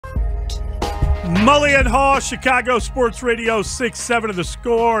Mully Haugh, Chicago Sports Radio 6-7 of the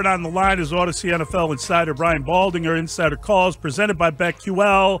Score, and on the line is Odyssey NFL insider Brian Baldinger. Insider Calls presented by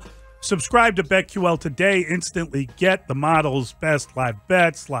BetQL. Subscribe to BetQL today. Instantly get the model's best live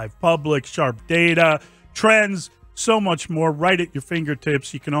bets, live public, sharp data, trends, so much more right at your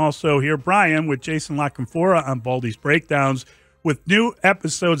fingertips. You can also hear Brian with Jason LaCanfora on Baldy's Breakdowns with new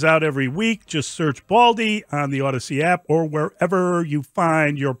episodes out every week. Just search Baldy on the Odyssey app or wherever you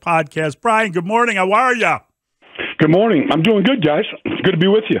find your podcast. Brian, good morning. How are you? Good morning. I'm doing good, guys. Good to be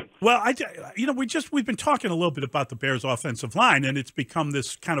with you. Well, we've been talking a little bit about the Bears' offensive line, and it's become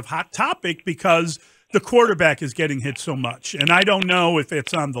this kind of hot topic because the quarterback is getting hit so much. And I don't know if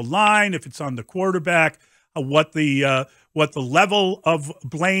it's on the line, if it's on the quarterback, what the level of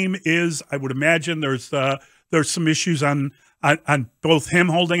blame is. I would imagine there's some issues on both him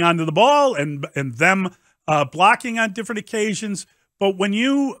holding onto the ball and them blocking on different occasions. But when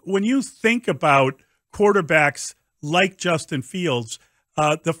you think about quarterbacks like Justin Fields,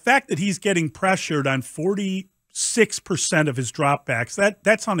 the fact that he's getting pressured on 46% of his dropbacks,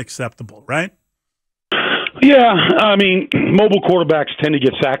 that's unacceptable, right? Yeah, I mean, mobile quarterbacks tend to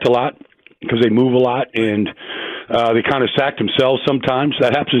get sacked a lot because they move a lot, and they kind of sack themselves sometimes.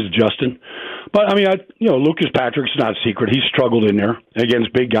 That happens to Justin. But, I mean, Lucas Patrick's not a secret. He's struggled in there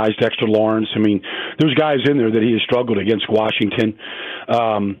against big guys, Dexter Lawrence. I mean, there's guys in there that he has struggled against Washington.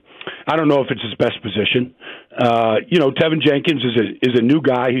 I don't know if it's his best position. Tevin Jenkins is a new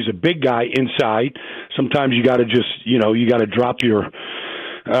guy. He's a big guy inside. Sometimes you got to drop your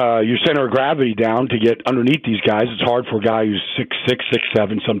center of gravity down to get underneath these guys. It's hard for a guy who's 6'6",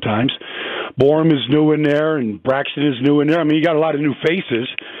 6'7" sometimes. Borum is new in there, and Braxton is new in there. I mean, you got a lot of new faces.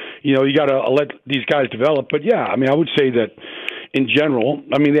 You got to let these guys develop. But, yeah, I mean, I would say that in general,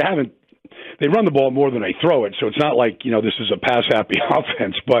 I mean, they run the ball more than they throw it, so it's not like, this is a pass-happy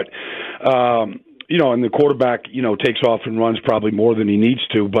offense. But, and the quarterback, takes off and runs probably more than he needs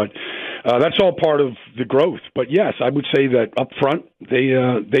to. But that's all part of the growth. But, yes, I would say that up front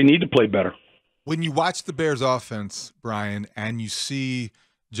they need to play better. When you watch the Bears offense, Brian, and you see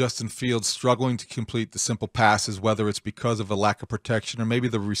Justin Fields struggling to complete the simple passes, whether it's because of a lack of protection or maybe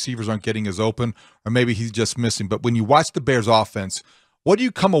the receivers aren't getting as open or maybe he's just missing. But when you watch the Bears offense, what do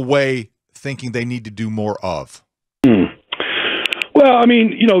you come away thinking they need to do more of? Well, I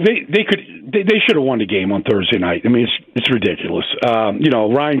mean, they should have won the game on Thursday night. I mean, it's ridiculous.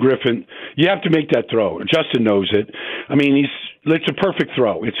 Ryan Griffin, you have to make that throw. Justin knows it. I mean, it's a perfect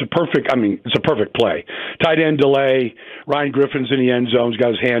throw. It's a perfect play. Tight end delay. Ryan Griffin's in the end zone. He's got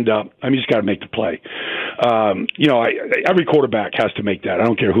his hand up. I mean, he's got to make the play. Every quarterback has to make that. I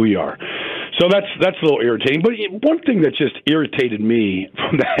don't care who you are. So that's a little irritating. But one thing that just irritated me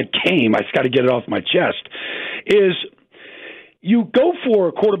from that game, I just got to get it off my chest, is you go for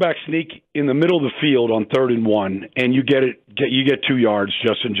a quarterback sneak in the middle of the field on 3rd and 1, and you get 2 yards.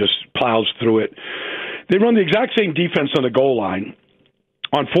 Justin just plows through it. They run the exact same defense on the goal line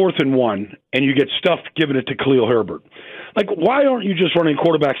on 4th and 1, and you get stuffed giving it to Khalil Herbert. Like, why aren't you just running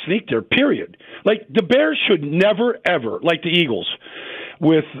quarterback sneak there, period? Like, the Bears should never, ever, like the Eagles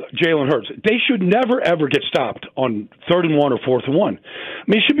with Jalen Hurts, they should never, ever get stopped on 3rd and 1 or 4th and 1. I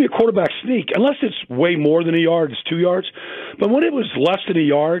mean, it should be a quarterback sneak, unless it's way more than a yard, it's 2 yards. But when it was less than a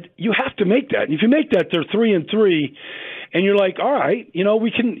yard, you have to make that. And if you make that, they're 3 and 3, and you're like, all right,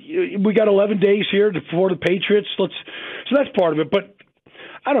 we got 11 days here before the Patriots. So that's part of it. But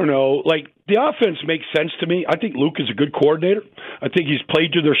I don't know, like, the offense makes sense to me. I think Luke is a good coordinator. I think he's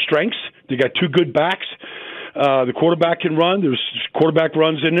played to their strengths. They got 2 good backs. The quarterback can run. There's quarterback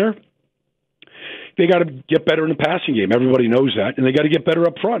runs in there. They got to get better in the passing game. Everybody knows that, and they got to get better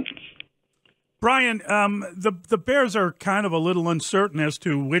up front. Brian, the Bears are kind of a little uncertain as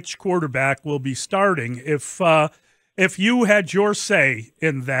to which quarterback will be starting. If you had your say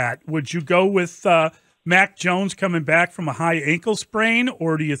in that, would you go with Mac Jones coming back from a high ankle sprain,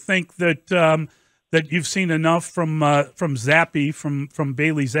 or do you think that that you've seen enough from Zappe, from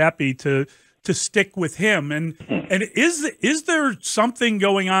Bailey Zappe to stick with him? And is there something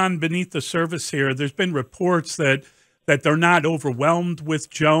going on beneath the surface here? There's been reports that they're not overwhelmed with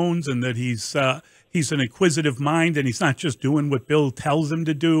Jones and that he's an inquisitive mind and he's not just doing what Bill tells him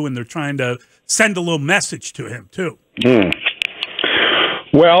to do, and they're trying to send a little message to him too.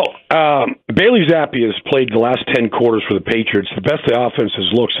 Well, Bailey Zappe has played the last 10 quarters for the Patriots. The best the offense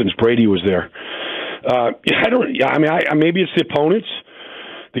has looked since Brady was there. Maybe it's the opponents.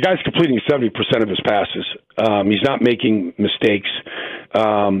 The guy's completing 70% of his passes. He's not making mistakes.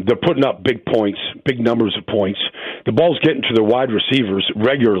 They're putting up big points, big numbers of points. The ball's getting to their wide receivers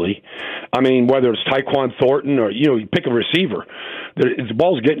regularly. I mean, whether it's Tyquan Thornton or, you pick a receiver, the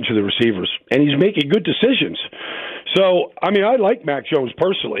ball's getting to the receivers, and he's making good decisions. So, I mean, I like Mac Jones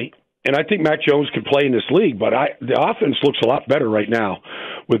personally, and I think Mac Jones can play in this league, but the offense looks a lot better right now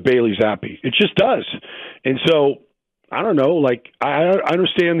with Bailey Zappi. It just does. And so, I don't know, like, I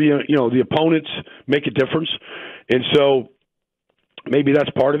understand the opponents make a difference, and so maybe that's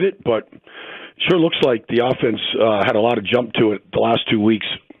part of it, but it sure looks like the offense had a lot of jump to it the last 2 weeks.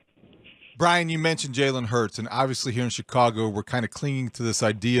 Brian, you mentioned Jalen Hurts, and obviously here in Chicago, we're kind of clinging to this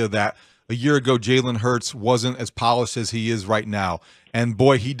idea that a year ago Jalen Hurts wasn't as polished as he is right now. And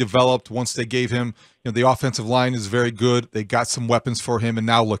boy, he developed once they gave him, the offensive line is very good. They got some weapons for him, and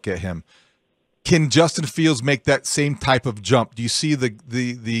now look at him. Can Justin Fields make that same type of jump? Do you see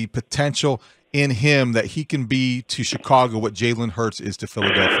the potential in him that he can be to Chicago what Jalen Hurts is to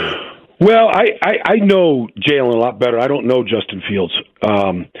Philadelphia? Well, I know Jalen a lot better. I don't know Justin Fields.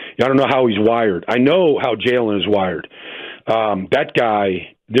 I don't know how he's wired. I know how Jalen is wired. That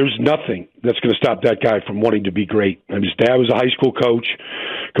guy, there's nothing that's going to stop that guy from wanting to be great. I mean, his dad was a high school coach,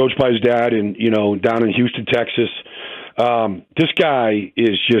 coached by his dad down in Houston, Texas. This guy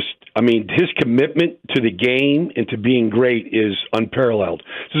is just, I mean, his commitment to the game and to being great is unparalleled.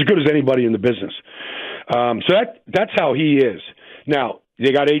 It's as good as anybody in the business. So that's how he is. Now,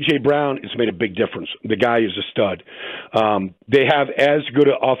 they got A.J. Brown. It's made a big difference. The guy is a stud. They have as good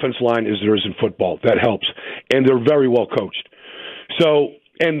an offensive line as there is in football. That helps. And they're very well coached. So,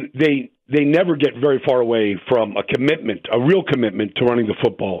 and they never get very far away from a real commitment to running the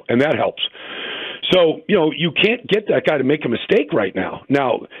football, and that helps. So, you can't get that guy to make a mistake right now.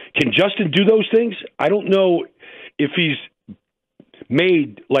 Now, can Justin do those things? I don't know if he's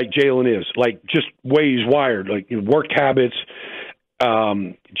made like Jalen is, like just way he's wired, like work habits,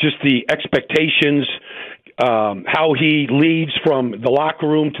 just the expectations, how he leads from the locker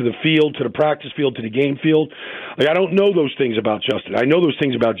room to the field, to the practice field, to the game field. Like, I don't know those things about Justin. I know those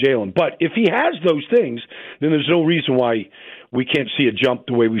things about Jalen. But if he has those things, then there's no reason why we can't see a jump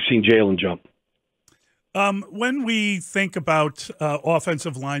the way we've seen Jalen jump. When we think about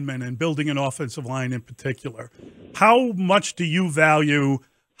offensive linemen and building an offensive line in particular, how much do you value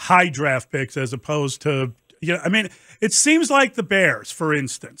high draft picks as opposed to, I mean, it seems like the Bears, for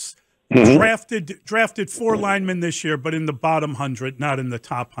instance, drafted 4 linemen this year, but in the bottom 100, not in the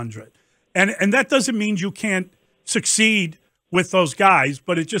top 100. And that doesn't mean you can't succeed with those guys,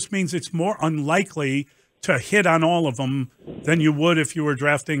 but it just means it's more unlikely to hit on all of them than you would if you were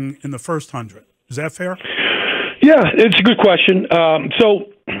drafting in the first 100. Is that fair? Yeah, it's a good question. So,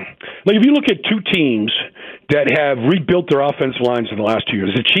 like, if you look at 2 teams that have rebuilt their offensive lines in the last 2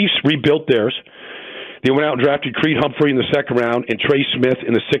 years, the Chiefs rebuilt theirs. They went out and drafted Creed Humphrey in the 2nd round and Trey Smith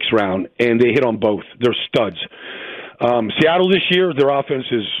in the 6th round, and they hit on both. They're studs. Seattle this year, their offense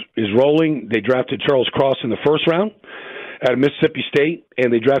is rolling. They drafted Charles Cross in the 1st round out of Mississippi State,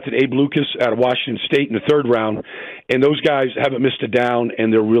 and they drafted Abe Lucas out of Washington State in the 3rd round. And those guys haven't missed a down,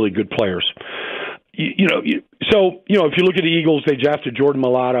 and they're really good players. So if you look at the Eagles, they drafted Jordan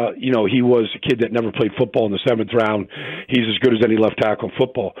Mailata. He was a kid that never played football in the 7th round. He's as good as any left tackle in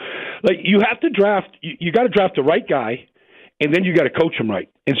football. Like, you have to draft, you got to draft the right guy, and then you got to coach him right.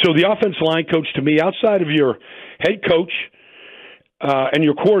 And so the offensive line coach, to me, outside of your head coach and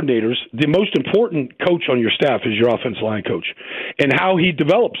your coordinators, the most important coach on your staff is your offensive line coach and how he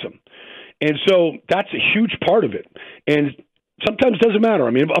develops them. And so that's a huge part of it. And sometimes it doesn't matter. I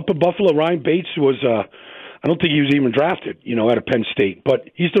mean, up in Buffalo, Ryan Bates was, I don't think he was even drafted, out of Penn State. But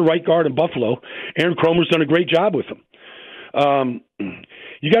he's the right guard in Buffalo. Aaron Cromer's done a great job with him.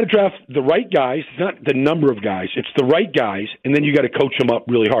 You got to draft the right guys, not the number of guys. It's the right guys, and then you got to coach them up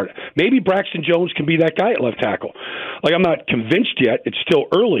really hard. Maybe Braxton Jones can be that guy at left tackle. Like, I'm not convinced yet. It's still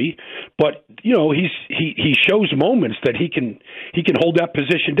early, but he shows moments that he can hold that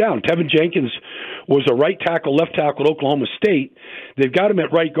position down. Tevin Jenkins was a right tackle, left tackle at Oklahoma State. They've got him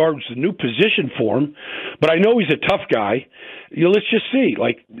at right guard, which is a new position for him. But I know he's a tough guy. Let's just see.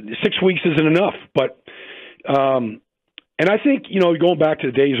 Like, 6 weeks isn't enough, but. And I think, going back to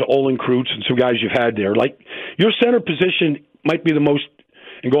the days of Olin Kreutz and some guys you've had there, like, your center position might be the most,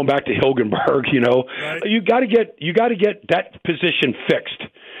 and going back to Hilgenberg, right. you got to get that position fixed.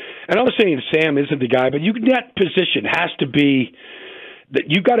 And I'm not saying Sam isn't the guy, but that position has to be that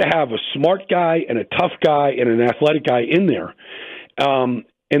you got to have a smart guy and a tough guy and an athletic guy in there,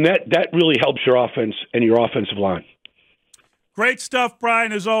 and that really helps your offense and your offensive line. Great stuff,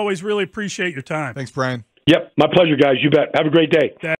 Brian. As always, really appreciate your time. Thanks, Brian. Yep, my pleasure, guys. You bet. Have a great day.